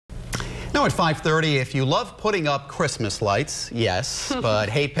Now at 5:30, if you love putting up Christmas lights, yes, but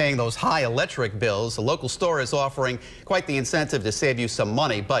hate paying those high electric bills, the local store is offering quite the incentive to save you some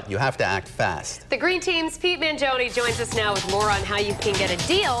money, but you have to act fast. The Green Team's Pete Mangione joins us now with more on how you can get a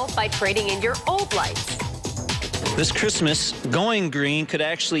deal by trading in your old lights. This Christmas, going green could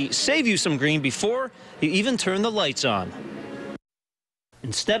actually save you some green before you even turn the lights on.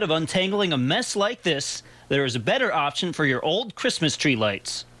 Instead of untangling a mess like this, there is a better option for your old Christmas tree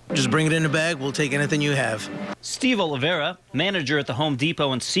lights. Just bring it in a bag. We'll take anything you have. Steve Oliveira, manager at the Home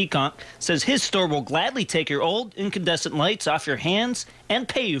Depot in Seekonk, says his store will gladly take your old incandescent lights off your hands and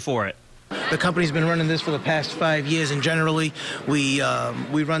pay you for it. The company's been running this for the past 5 years, and generally we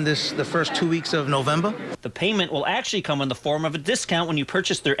run this the first 2 weeks of November. The payment will actually come in the form of a discount when you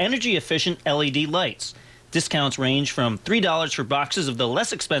purchase their energy-efficient LED lights. Discounts range from $3 for boxes of the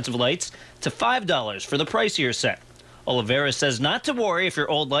less expensive lights to $5 for the pricier set. Oliveira says not to worry if your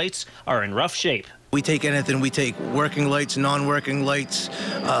old lights are in rough shape. We take anything. We take working lights, non-working lights,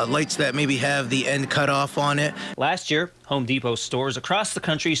 lights that maybe have the end cut off on it. Last year, Home Depot stores across the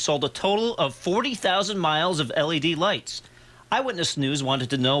country sold a total of 40,000 miles of LED lights. Eyewitness News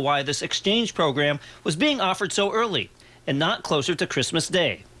wanted to know why this exchange program was being offered so early and not closer to Christmas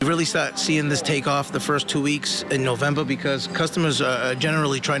Day. We really start seeing this take off the first 2 weeks in November because customers are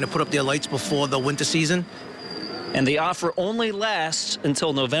generally trying to put up their lights before the winter season. And the offer only lasts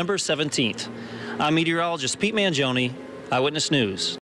until November 17th. I'm meteorologist Pete Mangione, Eyewitness News.